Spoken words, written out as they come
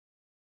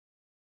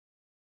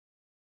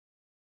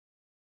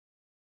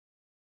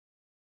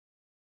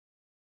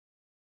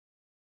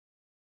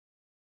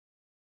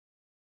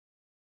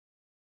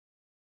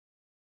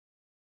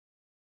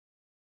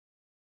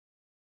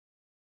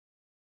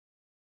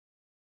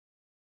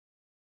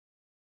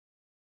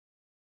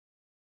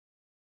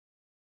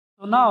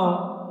So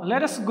now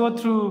let us go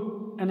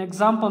through an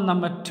example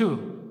number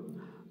 2.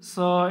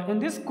 So in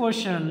this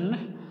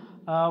question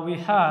we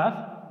have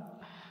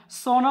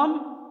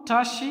Sonam,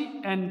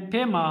 Tashi and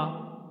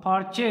Pema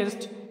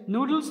purchased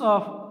noodles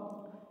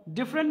of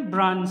different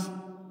brands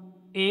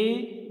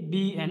A,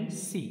 B and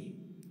C.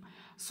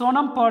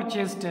 Sonam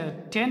purchased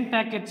 10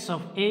 packets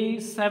of A,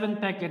 7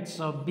 packets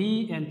of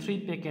B and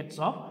 3 packets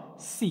of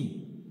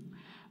C.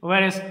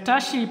 Whereas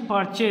Tashi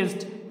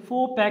purchased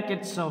 4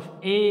 packets of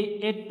A,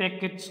 8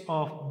 packets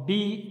of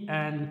B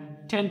and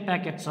 10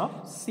 packets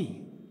of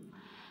C.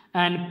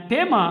 And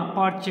Pema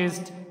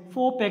purchased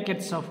 4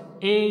 packets of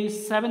A,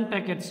 7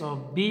 packets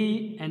of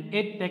B and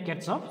 8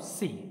 packets of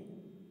C.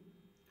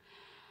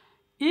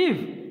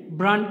 If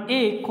brand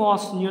A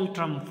costs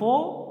neutrum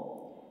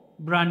 4,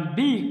 brand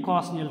B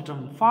costs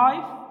neutrum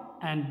 5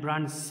 and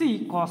brand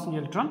C costs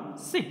neutrum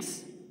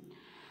 6,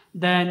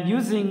 then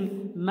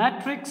using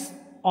matrix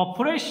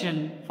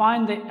operation,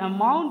 find the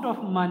amount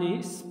of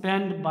money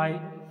spent by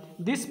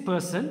this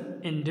person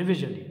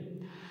individually.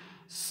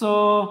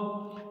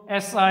 So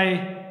as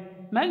I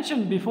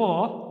mentioned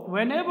before,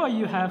 whenever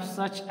you have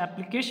such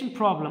application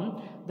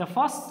problem, the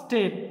first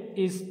step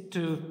is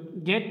to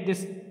get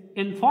this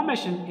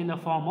information in the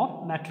form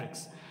of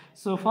matrix.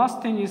 So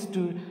first thing is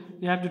you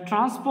have to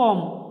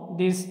transform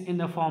this in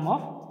the form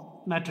of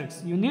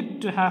matrix. You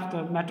need to have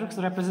the matrix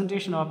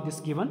representation of this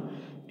given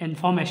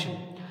information.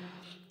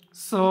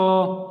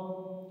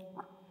 So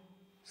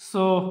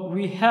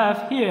we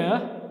have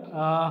here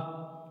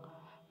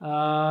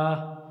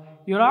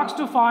you're asked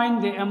to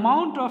find the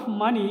amount of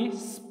money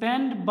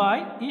spent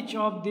by each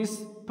of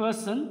this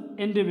person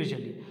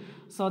individually.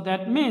 So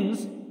that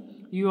means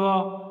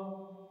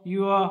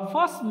your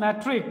first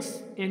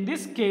matrix in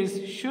this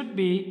case should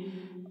be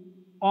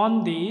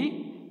on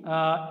the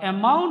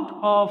amount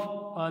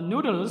of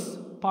noodles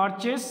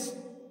purchased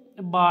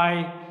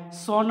by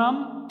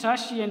Sonam,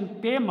 Tashi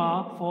and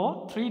Pema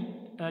for 3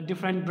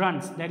 different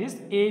brands, that is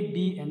A,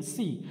 B and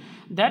C.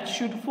 That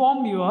should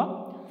form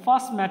your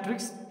first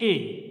matrix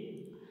A.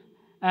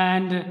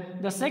 And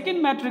the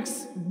second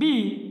matrix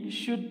B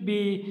should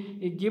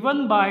be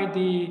given by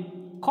the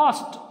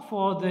cost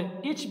for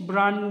each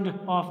brand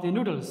of the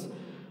noodles.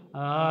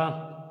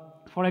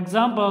 For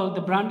example,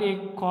 the brand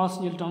A costs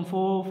neutrum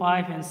 4,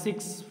 5 and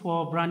 6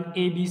 for brand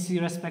A, B, C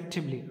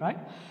respectively, right?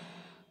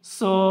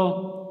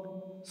 So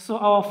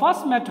our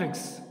first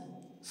matrix,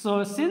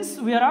 so since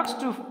we are asked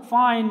to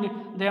find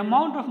the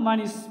amount of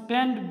money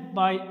spent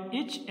by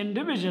each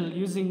individual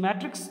using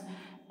matrix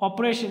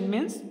operation,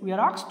 means we are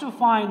asked to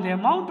find the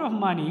amount of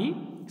money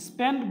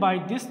spent by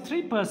these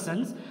 3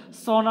 persons,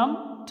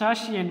 Sonam,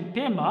 Tashi and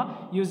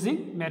Pema,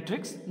 using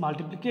matrix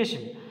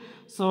multiplication.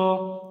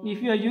 So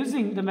if you are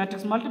using the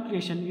matrix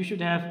multiplication, you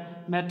should have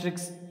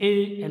matrix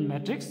A and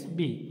matrix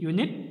B. You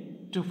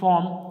need to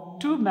form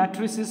 2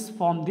 matrices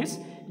from this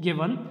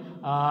given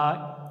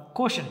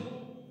quotient.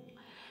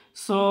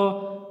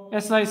 So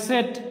as I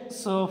said,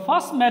 so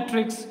first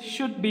matrix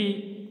should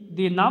be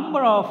the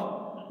number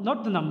of,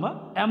 not the number,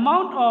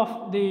 amount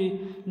of the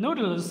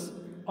noodles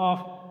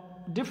of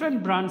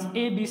different brands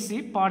A, B,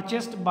 C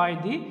purchased by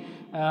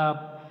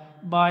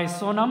by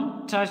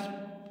Sonam,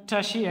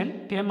 Tashi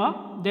and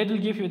Pema. That will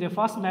give you the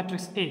first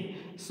matrix A.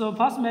 So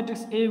first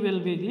matrix A will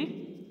be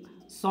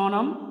the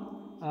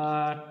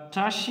Sonam,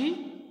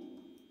 Tashi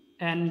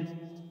and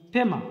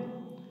Pema.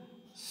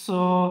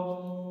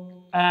 So,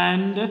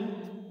 and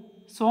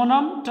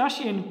Sonam,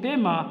 Tashi and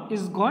Pema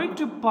is going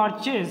to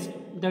purchase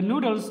the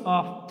noodles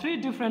of 3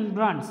 different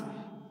brands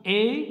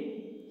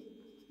A,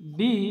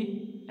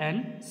 B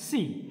and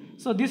C.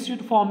 So this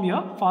should form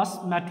your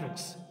first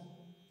matrix.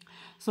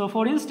 So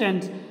for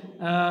instance,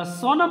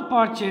 Sonam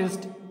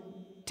purchased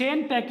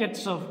 10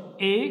 packets of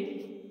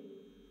A,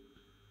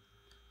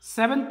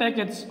 7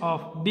 packets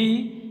of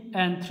B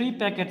and 3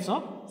 packets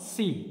of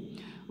C.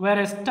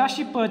 Whereas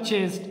Tashi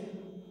purchased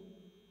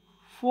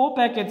 4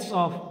 packets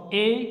of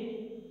A,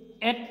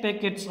 8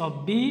 packets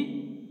of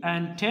B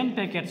and 10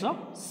 packets of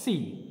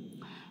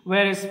C.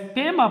 Whereas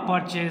Pema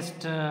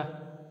purchased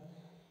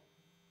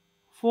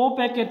 4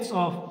 packets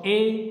of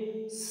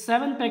A,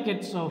 7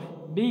 packets of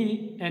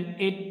B and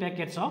 8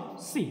 packets of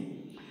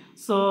C.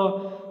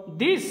 So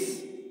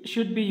this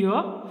should be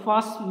your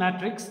first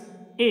matrix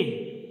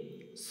A.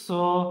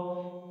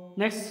 So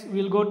next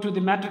we'll go to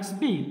the matrix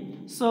B.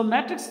 So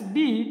matrix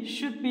B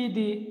should be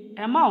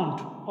the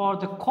amount or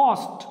the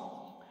cost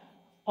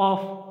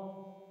of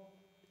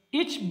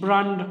each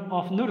brand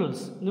of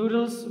noodles.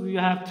 Noodles, we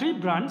have 3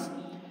 brands.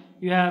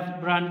 You have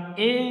brand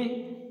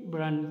A,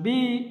 brand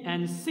B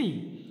and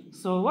C.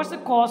 So what's the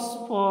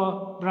cost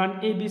for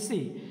brand A, B,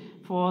 C?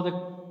 For the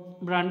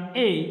brand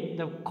A,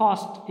 the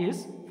cost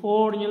is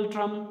 4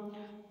 neutrum,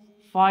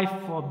 5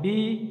 for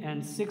B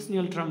and 6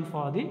 neutrum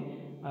for the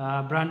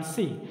brand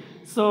C.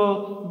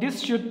 So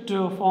this should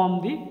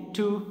form the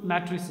 2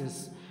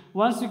 matrices.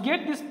 Once you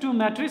get these 2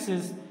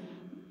 matrices,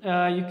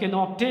 you can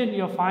obtain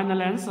your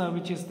final answer,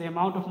 which is the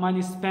amount of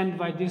money spent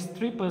by these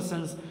 3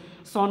 persons,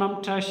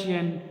 Sonam, Tashi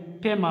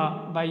and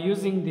Pema, by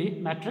using the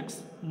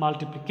matrix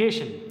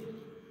multiplication.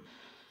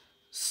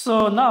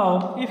 So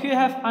now, if you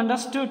have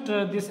understood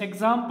this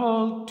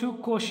example 2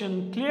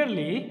 question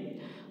clearly,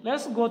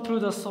 let's go through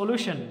the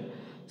solution.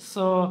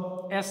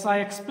 So, as I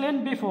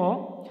explained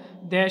before,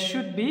 there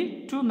should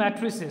be 2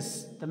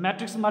 matrices. The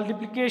matrix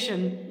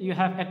multiplication, you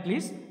have at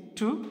least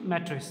 2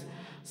 matrices.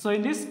 So,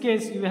 in this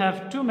case, you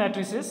have 2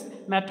 matrices,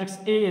 matrix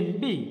A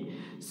and B.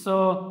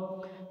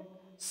 So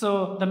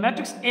the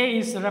matrix A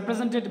is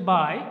represented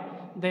by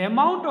the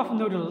amount of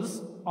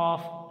noodles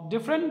of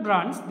different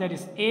brands, that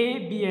is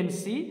A, B and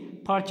C,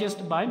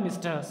 purchased by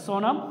Mr.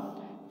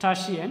 Sonam,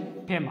 Tashi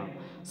and Pema.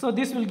 So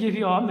this will give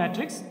you our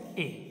matrix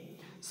A.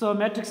 So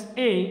matrix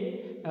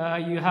A,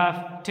 you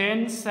have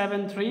 10,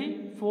 7,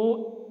 3,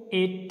 4,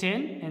 8,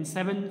 10 and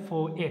 7,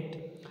 4, 8.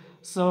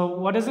 So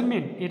what does it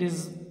mean?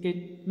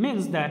 It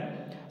means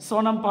that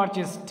Sonam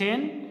purchased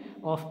 10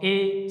 of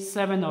A,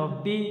 7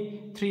 of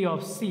B, 3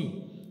 of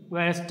C.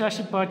 Whereas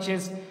Tashi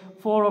purchased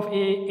 4 of A,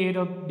 8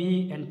 of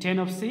B and 10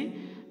 of C.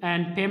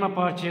 And Pema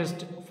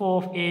purchased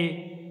 4 of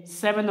A,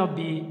 7 of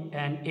B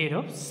and 8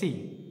 of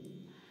C.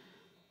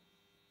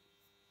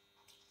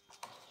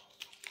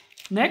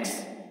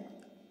 Next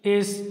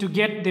is to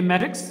get the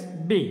matrix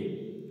B.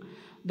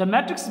 The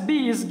matrix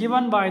B is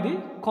given by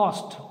the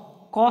cost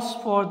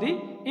for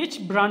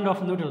each brand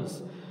of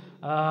noodles.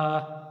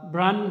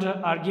 Brand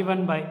are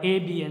given by A,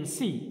 B and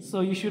C.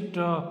 So you should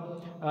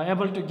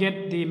able to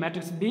get the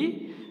matrix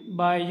B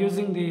by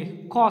using the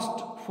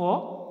cost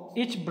for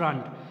each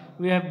brand.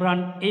 We have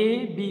brand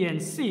A, B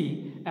and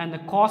C, and the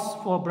cost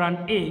for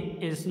brand A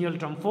is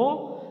Newton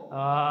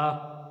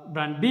 4,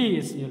 brand B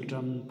is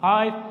Newton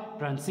 5,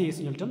 brand C is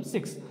Newton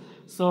 6.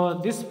 So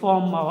this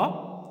form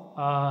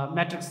our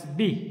matrix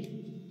B.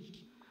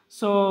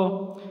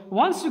 So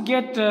once you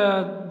get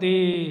in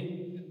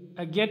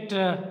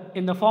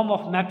the form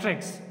of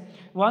matrix,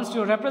 once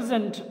you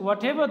represent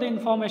whatever the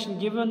information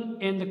given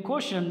in the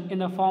question in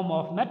the form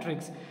of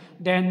matrix,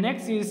 then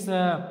next is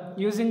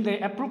using the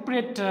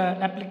appropriate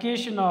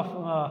application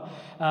of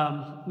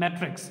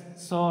matrix.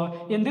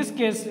 So in this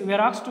case, we are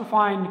asked to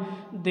find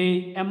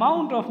the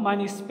amount of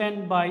money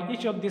spent by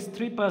each of these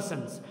 3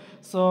 persons,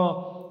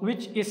 so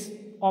which is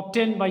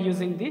obtained by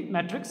using the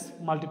matrix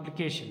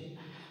multiplication.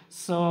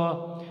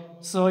 So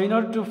in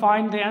order to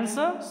find the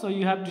answer, so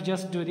you have to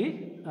just do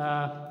the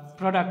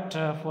product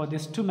for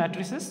these 2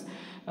 matrices.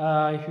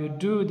 If you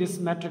do this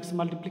matrix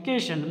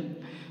multiplication,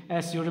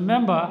 as you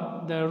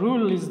remember, the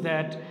rule is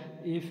that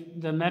if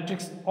the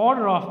matrix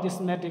order of this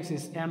matrix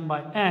is m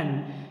by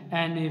n,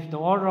 and if the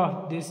order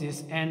of this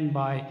is n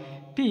by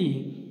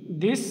p,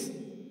 this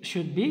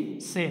should be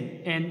same,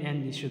 n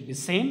and this should be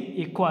same,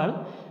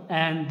 equal,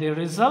 and the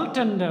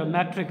resultant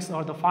matrix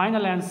or the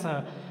final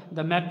answer,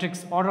 the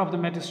matrix order of the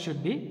matrix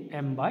should be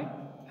m by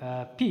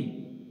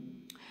p.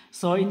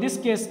 So in this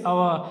case,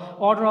 our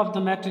order of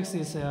the matrix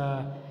is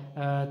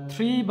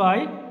 3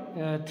 by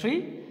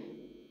 3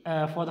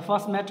 for the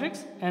first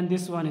matrix, and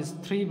this one is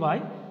 3 by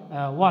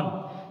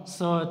 1.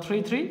 So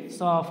 3, 3.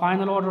 So our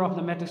final order of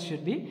the matrix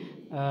should be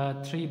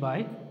 3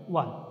 by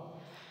 1.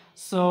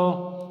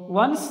 So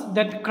once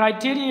that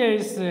criteria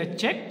is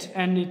checked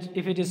and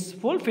if it is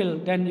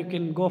fulfilled, then you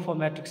can go for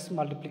matrix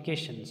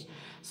multiplications.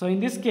 So in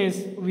this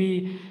case,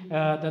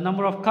 the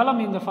number of column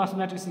in the first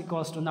matrix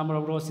equals to number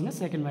of rows in the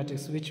second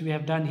matrix, which we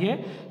have done here.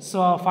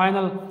 So our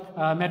final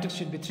matrix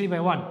should be 3 by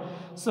 1.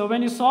 So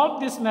when you solve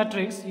this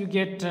matrix, you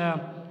get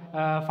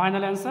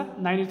final answer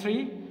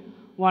 93,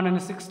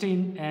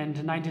 116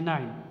 and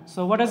 99.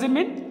 So what does it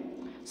mean?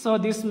 So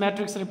this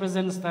matrix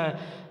represents the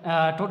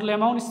total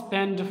amount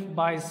spent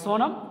by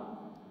Sonam.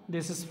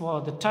 This is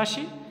for the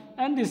Tashi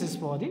and this is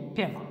for the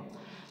Pema.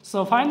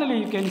 So finally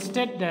you can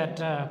state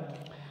that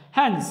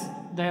hence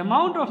the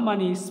amount of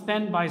money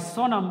spent by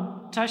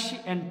Sonam, Tashi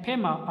and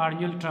Pema are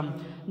Newton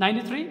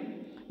 93,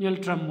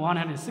 Newton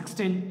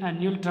 116 and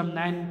Newton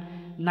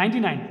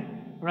 99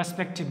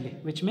 respectively,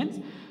 which means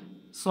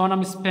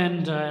Sonam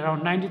spent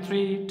around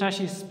 93,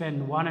 Tashi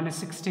spent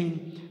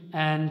 116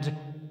 and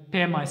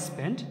Pema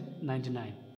spent 99.